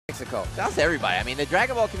Mexico. That's everybody. I mean, the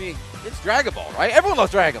Dragon Ball community, it's Dragon Ball, right? Everyone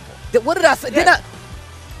loves Dragon Ball. What did I say? Yeah. Did I?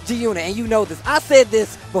 G-Unit, and you know this. I said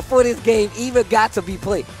this before this game even got to be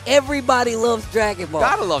played. Everybody loves Dragon Ball.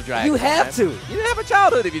 Gotta love Dragon Ball. You have to. You didn't have a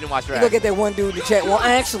childhood if you didn't watch Dragon You Ball. look at that one dude in the chat. Well,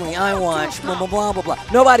 actually, I watch blah, blah, blah, blah, blah.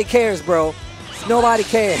 Nobody cares, bro. Nobody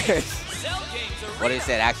cares. What did he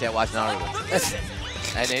say? Actually, I watched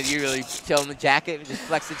Naruto. And then you really show him the jacket and just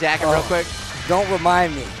flex the jacket real quick. Don't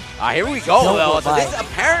remind me. All right, here we go, though. So this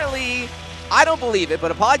apparently, I don't believe it,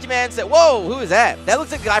 but Apologyman said, whoa, who is that? That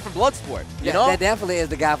looks like the guy from Bloodsport, you know? That definitely is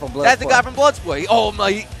the guy from Bloodsport. That's the guy from Bloodsport. Oh,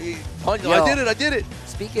 my, he punched. Yo, I did it.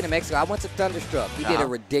 Speaking of Mexico, I went to Thunderstruck. He did a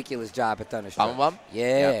ridiculous job at Thunderstruck. Bum?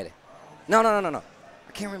 Yeah. Yep. No.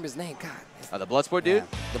 I can't remember his name. God. Oh, the Bloodsport dude?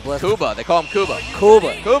 Yeah, the Bloodsport. Kuba. They call him Kuba.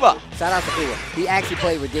 Kuba. Shout out to Kuba. He actually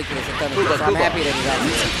played ridiculous at Thunderstruck, so I'm happy that he's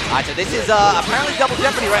actually. All right, so this is apparently double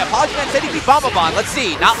jeopardy, right? Apologyman said he beat Bomba. Let's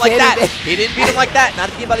see. Not like that. He didn't beat him like that.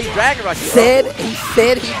 Not if anybody's Dragon Rush. He said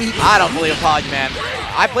he beat him. I don't believe Apologyman.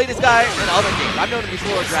 I played this guy in other games. I've known him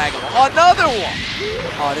before Dragon Ball. Another one.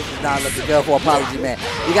 Oh, this is not looking good for Apologyman.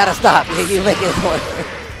 You got to stop. You make it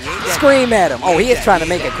scream at him. Oh, he is trying to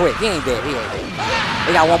make it quick. He ain't dead. He ain't dead.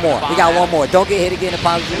 We got one more. Don't get hit again,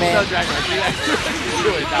 Apologyman.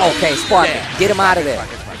 Okay, Spark. Get him out of there.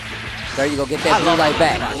 There you go. Get that blue light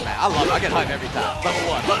back. I love it. I get hyped every time. Level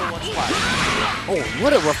one Spark. Oh,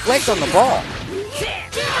 what a reflect on the ball.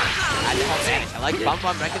 I like Bum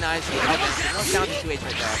recognize the elements. No situation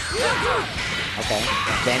right there. Okay,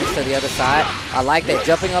 vanish to the other side. I like that,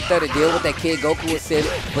 jumping up there to deal with that Kid Goku assist.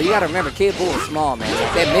 But you got to remember, Kid Buu is small, man.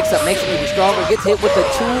 If that mix-up makes him even stronger, gets hit with the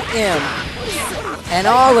 2M. And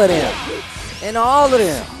all of them.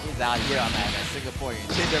 He's out here on that Singaporean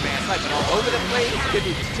Tinder man, swiping all over the place. Kid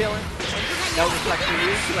Buu just chilling. No reflect for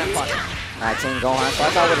you. All right, Team Gohan. So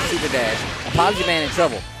I thought with a super dash. Apologyman in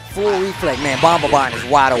trouble. Full reflex, man. Bomba is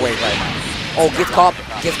wide awake right now. Oh, gets caught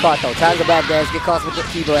though. Tries the back dash, get caught with the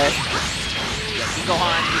key blast.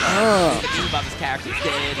 Gohan, the dude about this character is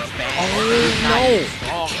dead, he's bad. Oh,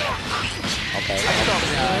 no. Okay.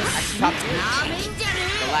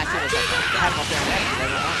 The last one was like, they had him up there.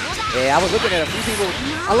 Yeah, I was looking at a few people.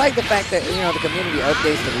 I like the fact that, the community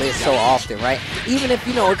updates the list so often, right? Even if,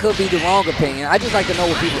 it could be the wrong opinion. I just like to know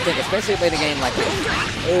what people think, especially if they play the game like this.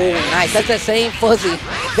 Oh, nice. That's that same fuzzy.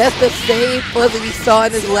 That's the same fuzzy we saw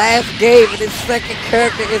in his last game, and his second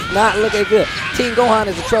character is not looking good. Team Gohan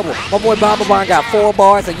is in trouble. My boy Bomba got 4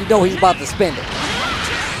 bars, and you know he's about to spend it.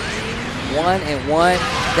 1 and 1.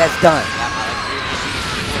 That's done.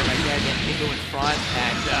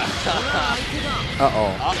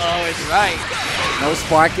 Uh-oh is right. No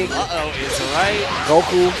sparking. Uh-oh is right.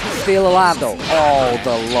 Goku still alive, though. Oh,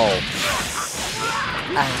 the low.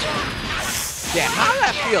 Yeah, how does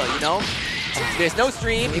that feel, There's no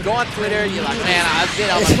stream. You go on Twitter, you're like, man,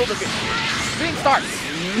 stream starts.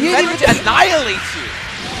 That annihilates you.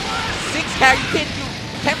 6 characters, you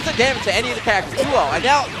can't do 10% damage to any of the characters. 2-0. And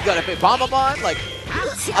now you got to fit Bomba. Like,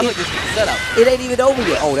 I think this is the setup. It ain't even over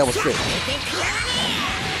yet. Oh, that was tricky.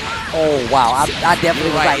 Oh, wow. I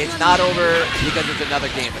definitely was like... It's not over because it's another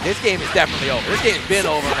game, but this game is definitely over. This game's been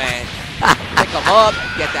over, man. Pick them up,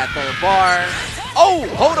 get that 3rd bar. Oh,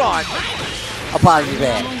 hold on.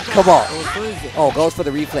 Apologyman. Come on. Oh, goes for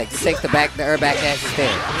the reflex. He takes the back dash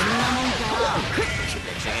instead.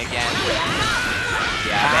 Mixing again.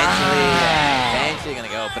 Yeah, eventually going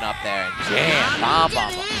to go open up there and jam. Bomba.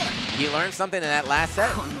 He learned something in that last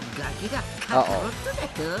set. Uh-oh.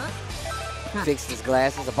 Fix his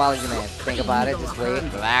glasses. Apologyman. Think about it. Just wait.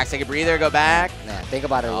 Relax. Take a breather. Go back. Nah, think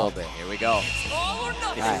about it a little bit. Here we go.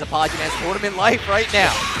 This is Apologyman's tournament life right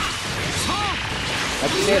now.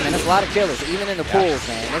 Like you said, man, there's a lot of killers, even in the pools,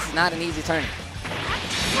 man. This is not an easy tournament.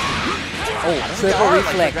 Oh, triple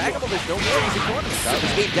reflex. Dragon Ball, there's no more easy tournaments. This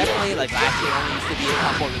game definitely, last year, only used to be a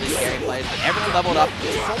couple of really scary players, but everyone leveled up.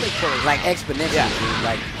 There's so many killers. Like exponentially, dude.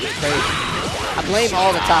 Like, it's crazy. I blame all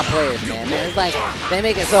the top players, man. It's like, they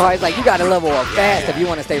make it so hard. It's like, you got to level up fast if you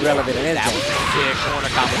want to stay relevant in this game. That was a sick corner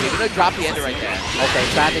combo. He's going to drop the ender right there. Okay,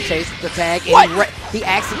 tried to chase the tag. He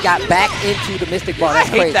actually got back into the Mystic Ball. That's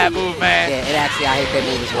crazy. I hate that move, man. Yeah, I hate that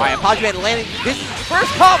move as well. All right, Apologyman landing. This is his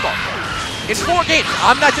first combo in 4 games.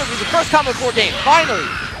 I'm not joking. It's the first combo in 4 games. Finally,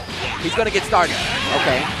 he's going to get started.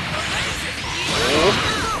 Okay.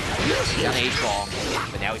 He's on H-ball,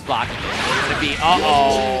 but now he's blocking it. It's going to be,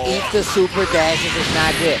 Eat the super dashes. It's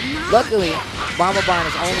not good. Luckily, Bomba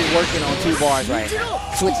is only working on 2 bars right now.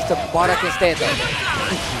 Switches to Bardock instead, though.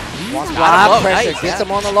 Wants live pressure. Gets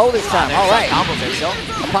him on the low this time. All right.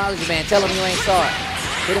 Apologyman. Tell him you ain't sorry.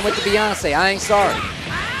 Hit him with the Beyonce. I ain't sorry.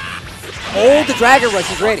 Oh, the Dragon Rush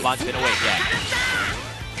is ready. Bond's gonna wait, yeah.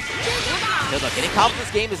 So look, getting combos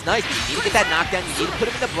this game is nice, but you need to get that knockdown. You need to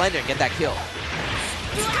put him in the blender and get that kill.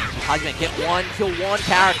 Apologyman, get one, kill one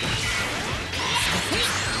character.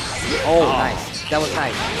 Oh, nice. That was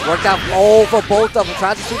nice. Worked out for both of them.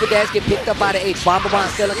 Tries to super dash, get picked up by the H.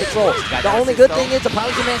 BNBBN still in control. The only good thing is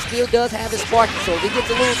Apologyman still does have his sparking, so if he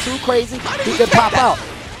gets a little too crazy, he can pop out.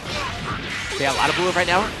 They have a lot of blue right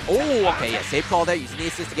now. Oh, okay, yeah, safe call there. Using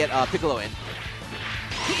the assist to get Piccolo in.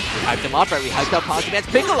 We hyped him up, right? We hyped up Apologyman's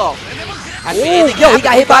Piccolo. Ooh, yo, he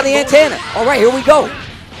got hit by the antenna. All right, here we go.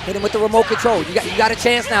 Hit him with the remote control. You got a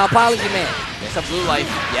chance now, Apologyman. There's some blue life.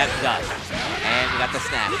 Yep, he does. And we got the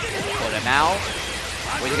snap. Put him out.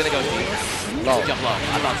 Where's he gonna go to? Low. Jump low.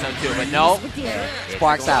 I thought so too, but no. Yeah,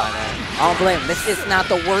 sparks out. I don't blame him. This is not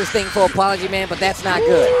the worst thing for Apologyman, but that's not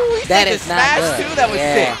good. That is not good. Too, that was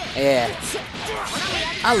sick. Yeah.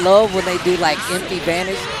 I love when they do like empty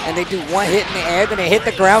vanish and they do one hit in the air, then they hit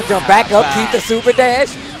the ground, jump back up, keep the super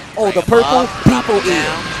dash. Oh, the purple people eat.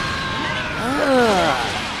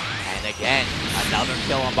 And again, another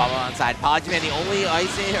kill on BNBBN side. Apologyman, the only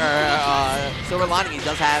icing or silver lining, he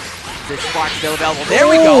does have the spark still available. There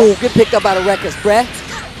we go. Get picked up by the Wreckers, bruh.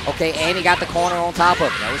 Okay, and he got the corner on top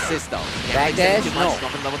of him. No assist though. Back dash? No.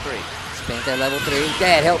 Going from level 3. Spent at level 3.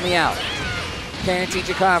 Dad, help me out.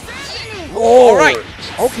 Parent-teacher conference. Oh, all right.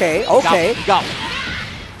 Okay. Go.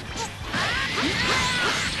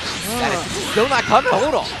 That is still not coming.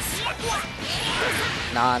 Hold on.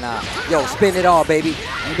 Nah. Yo, spin it all, baby.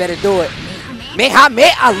 You better do it. Meha.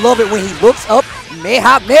 I love it when he looks up.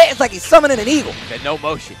 Meha. It's like he's summoning an eagle. The no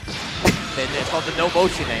motion. It's called the no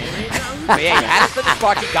motion name. But yeah, he had to spin the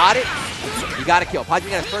spark. He got it. He got a kill.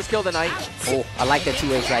 Apologyman got his first kill of the night. Oh, I like that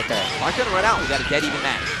 2H right there. Spark's gonna run out. We got a dead even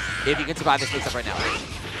match. If he can survive this mix-up right now.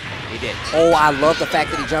 He did. Oh, I love the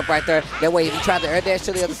fact that he jumped right there. That way, if he tried to air dash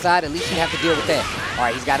to the other side, at least you have to deal with that. All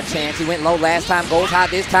right, he's got a chance. He went low last time, goes high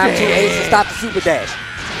this time. 2H to stop the super dash.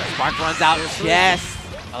 Spark runs out. Yes.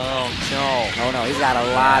 Oh, no. No, he's got a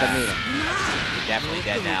lot of meter. Definitely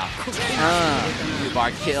dead now.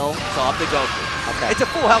 2-bar kill. So up to Goku. Okay. It's a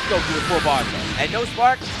full health Goku with 4 bars though. And no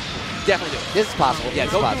spark, definitely do it. This is possible. Yeah,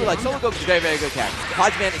 Goku, like solo Goku's a very, very good character.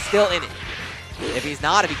 Apologyman is still in it. If he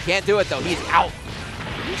can't do it though, he's out.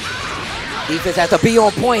 Defense has to be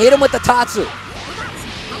on point. Hit him with the Tatsu.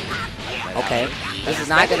 Okay. This is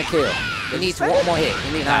not going to kill. He needs one more hit.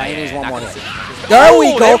 He needs one more hit. There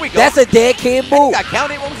we go. That's a dead kid move. Got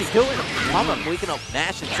counted. What was he doing? I'm waking up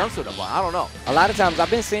Nash in some sort of one. I don't know. A lot of times I've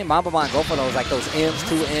been seeing BNBBN go for those, like those M's,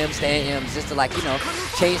 2 M's, stand M's, just to like, you know,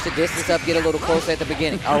 change the distance up, get a little closer at the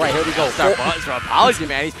beginning. All right, here we go. Start buttons for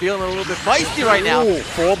Apologyman. He's feeling a little bit feisty right now. Ooh,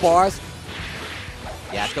 4 bars.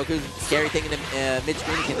 Yeah, Goku's scary thing in the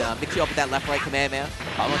mid-screen. He can mix you up with that left-right command, man.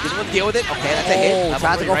 Didn't want to deal with it. Okay, that's a hit.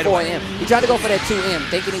 Tried to go for an M. He tried to go for that 2M,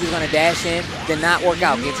 thinking he was going to dash in. Did not work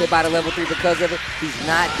out. Gets hit by the level 3 because of it. He's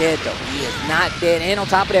not dead, though. He is not dead. And on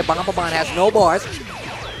top of that, BNBBN has no bars.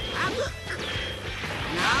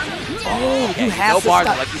 Oh, you have to stop.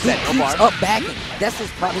 Like you said, he keeps up backing. That's his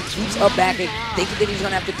problem. He keeps up backing, thinking that he's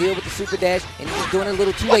going to have to deal with the super dash, and he's just doing it a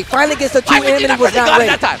little too late. Finally gets the 2M, and he was not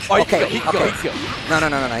ready. Okay. He can go. No.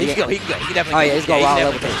 He can go. He definitely. Oh, yeah, he's going wild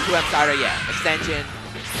level 3. 2M starter, yeah. Extension.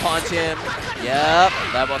 Punch him. Yep.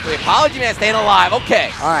 Level 3. Apologyman staying alive.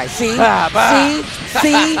 Okay. All right. See?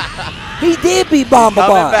 He did beat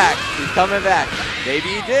BNBBN. He's coming back. Maybe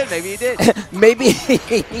he did. Maybe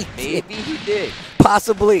he did.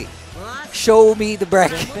 Possibly. Show me the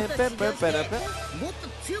bracket.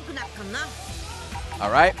 All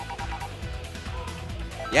right.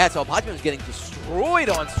 Yeah, so Apologyman was getting destroyed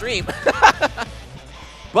on stream.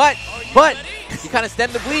 but you kind of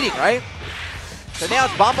stemmed the bleeding, right? So now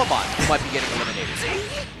it's BNBBN who might be getting eliminated.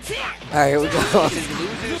 All right, here we go. This is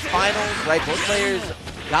losers finals, right? Both players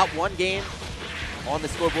got one game on the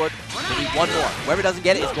scoreboard. They need one more. Whoever doesn't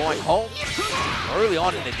get it is going home early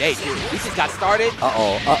on in the day, too. We just got started.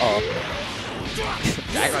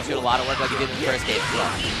 Dragon's doing a lot of work like he did in the first game. All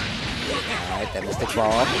right, that Mystic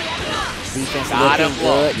Ball. Defense got looking him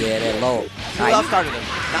low. good. Yeah, they're low. Who else started him?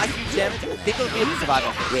 Not huge damage. I think he'll be able to survive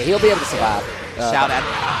off this. Yeah, he'll be able to survive. Shout out.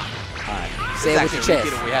 All right. Say it with your chest.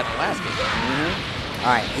 We had in the last game.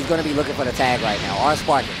 All right, he's going to be looking for the tag right now. Or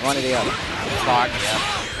sparking, one or the other. Spark,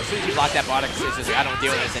 yeah. As soon as you block that bottom, it's just like, I don't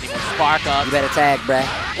deal with this anymore. Spark up. You better tag, bruh.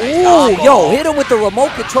 Ooh, yo, hit him with the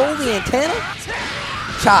remote control, the antenna.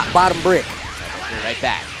 Chop, bottom brick. Right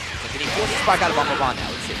back. So can he force the spark out of BNBBN now?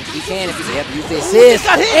 Let's see. He can if he have to use the assist.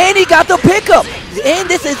 And he got the pickup. And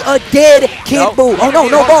this is a dead kid move. Oh, no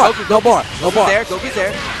bar. No bar. Goku's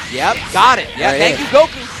there. Yep, got it. Yeah, thank you,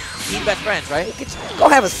 Goku. Team best friends, right? Go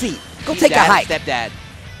have a seat. Go take a hike. Stepdad.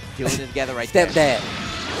 Doing it together right there. Stepdad.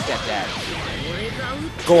 Stepdad.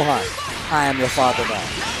 Gohan. I am your father now.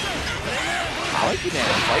 Apologyman,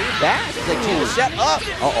 fighting back. He's like, Jesus, shut up.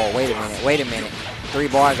 Uh-oh, wait a minute. 3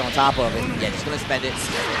 bars on top of it. Yeah, just going to spend it.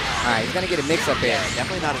 All right, he's going to get a mix-up here. Yeah,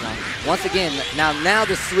 definitely not enough. Once again, now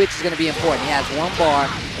the switch is going to be important. He has 1 bar,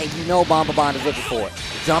 and you know BNBBN is looking for it.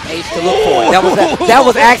 Jump H to look for it. That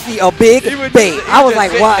was actually a big bait. I was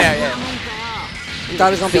like, what?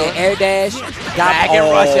 Thought it was going to be an air dash. Dragon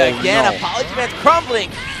Rush again. No. Apologyman's crumbling.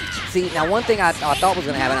 See, now one thing I thought was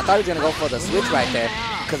going to happen, I thought he was going to go for the switch right there,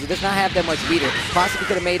 because he does not have that much beater. Possibly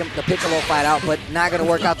could have made him the Piccolo fight out, but not going to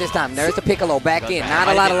work out this time. There's the Piccolo back in. Not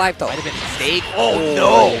a lot of life, though. Might have been a mistake. Oh,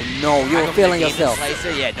 no. No, you were feeling yourself.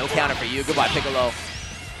 Slicer. Yeah, no counter for you. Goodbye, Piccolo.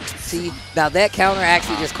 See, now that counter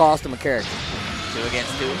actually just cost him a character. 2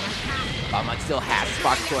 against 2. BNBBN still has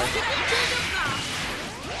Spark Choice.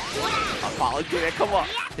 Apologyman, come on.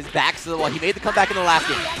 His back's to the wall. He made the comeback in the last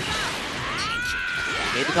game.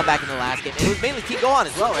 And it was mainly Team Gohan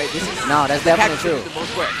as well, right? This is no, that's definitely true. The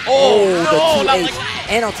most work. Oh, the 2H.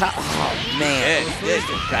 And on top. Oh, man.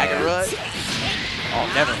 Dragon Rush.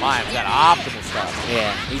 Oh, never mind. We got optimal stuff.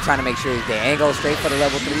 Yeah, he's trying to make sure he's there. And go straight for the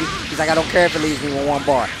level 3. He's like, I don't care if it leaves me with 1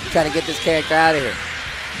 bar. Trying to get this character out of here.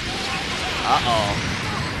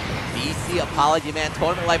 BC Apologyman,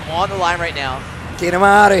 tournament life on the line right now. Get him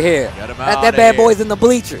out of here. That bad boy's in the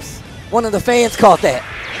bleachers. One of the fans caught that.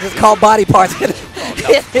 It's called body parts. Can't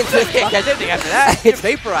catch anything after that. Get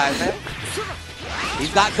vaporized, man.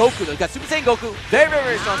 He's got Goku, though. He's got Super Saiyan Goku. Very, very,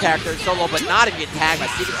 very strong character. Solo, but not if you get tagged by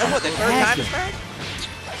Secret. Oh, what, the 3rd time this match?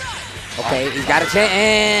 Okay, he's got a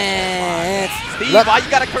chance. Steve, why you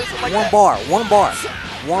got to curse him like that? 1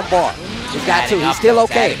 bar. He's got 2. He's still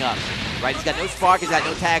okay. Right, he's got no spark. He's got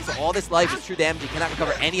no tag. So all this life is true damage. He cannot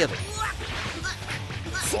recover any of it.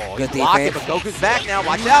 Oh, good defense. But Goku's back now.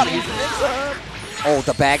 Watch out. He's the mix-up. Oh,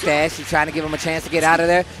 the back dash. He's trying to give him a chance to get out of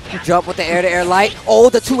there. Jump with the air-to-air light.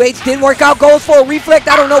 Oh, the 2H didn't work out. Goes for a reflect.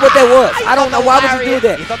 I don't know what that was. I don't know. Why would you do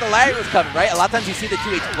that? You thought the lariat was coming, right? A lot of times you see the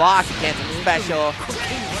 2H block. You cancel the special.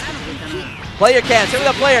 Player can. Show me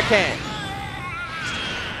the player can.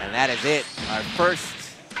 And that is it. Our first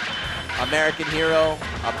American hero,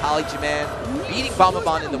 Apologyman, beating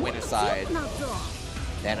BNBBN in the winner's side.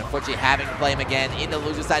 And unfortunately having to play him again in the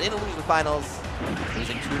loser side, in the loser finals,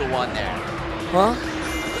 losing 2-1 there. Huh?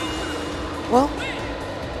 Well,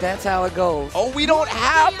 that's how it goes. Oh, we don't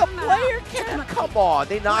have the player cam. Come on,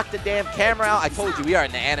 they knocked the damn camera out. I told you, we are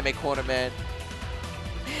in the anime corner, man.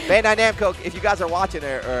 Bandai Namco, if you guys are watching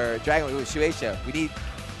or Dragon Ball Shueisha, we need.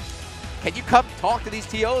 Can you come talk to these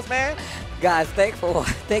TOs, man? Guys, thank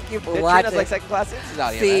you for They're watching. Us like second class citizens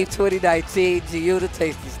out here, Steve 2019, Gyu the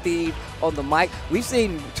Tasty Steve on the mic. We've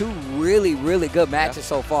seen 2 really, really good matches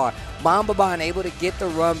so far. BNBBN able to get the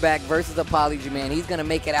run back versus Apologyman. He's going to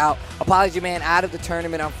make it out. Apologyman out of the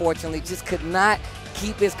tournament, unfortunately, just could not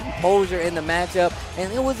keep his composure in the matchup.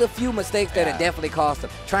 And there was a few mistakes that it definitely cost him.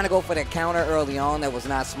 Trying to go for that counter early on that was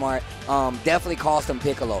not smart. Definitely cost him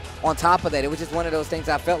Piccolo. On top of that, it was just one of those things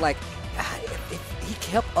I felt like he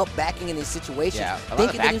kept up backing in these situations. Yeah, a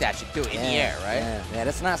lot of backdashing too in the air, right? Yeah,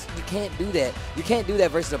 that's not. You can't do that. You can't do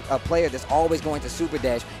that versus a player that's always going to super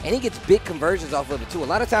dash, and he gets big conversions off of it too. A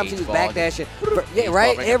lot of times he was backdashing,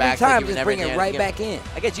 right? Every time, just bring it right back in.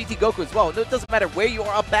 I get GT Goku as well. It doesn't matter where you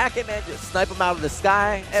are up back, man. Just snipe him out of the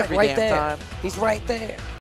sky every damn time. He's right there.